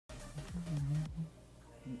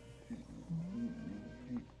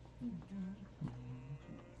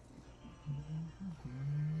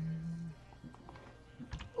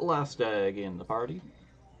last egg in the party.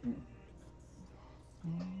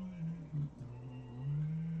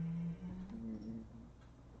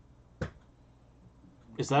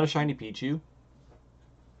 Is that a shiny Pichu?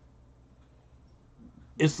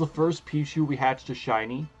 Is the first Pichu we hatched a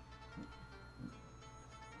shiny?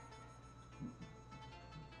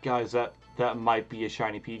 Guys, that might be a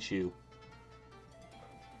shiny Pichu.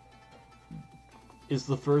 Is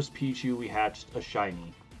the first Pichu we hatched a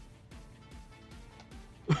shiny?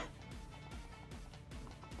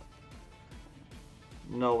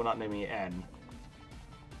 No, we're not naming it N.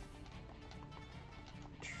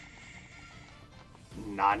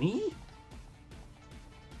 Nani?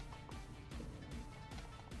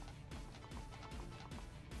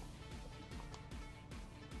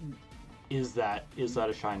 Is that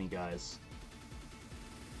a shiny, guys?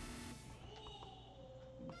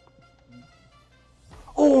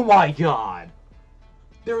 Oh my god!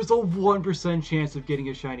 There's a 1% chance of getting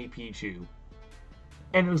a shiny Pichu.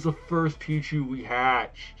 And it was the first Pichu we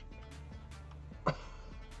hatched.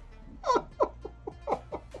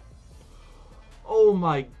 Oh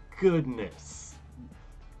my goodness.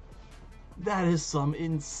 That is some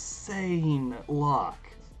insane luck.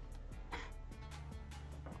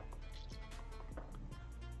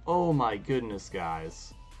 Oh my goodness,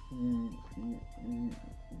 guys.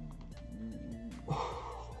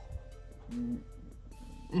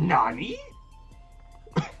 Nani?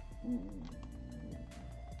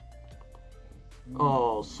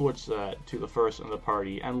 Oh, switch that to the first in the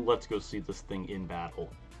party, and let's go see this thing in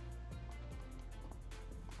battle.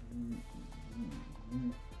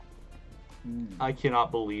 I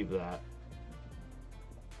cannot believe that.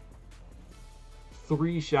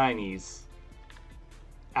 3 shinies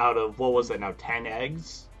out of, what was that now, 10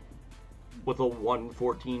 eggs? With a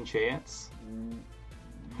 1/14 chance?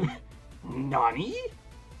 Nani?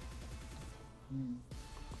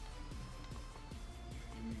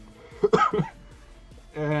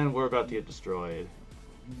 And we're about to get destroyed.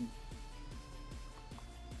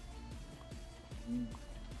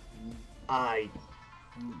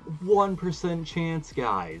 1% chance,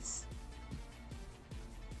 guys.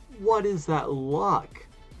 What is that luck?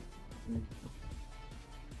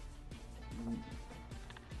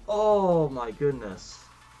 Oh my goodness.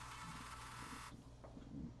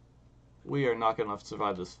 We are not gonna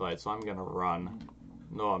survive this fight, so I'm gonna run.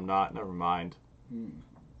 No, I'm not. Never mind.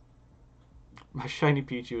 My shiny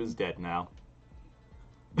Pichu is dead now.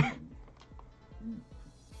 And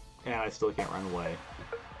I still can't run away.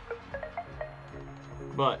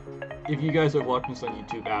 But if you guys are watching this on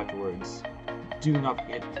YouTube afterwards, do not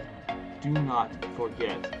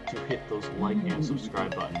forget to hit those like and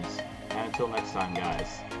subscribe buttons. And until next time,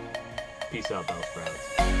 guys, peace out,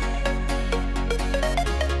 Bellsprouts.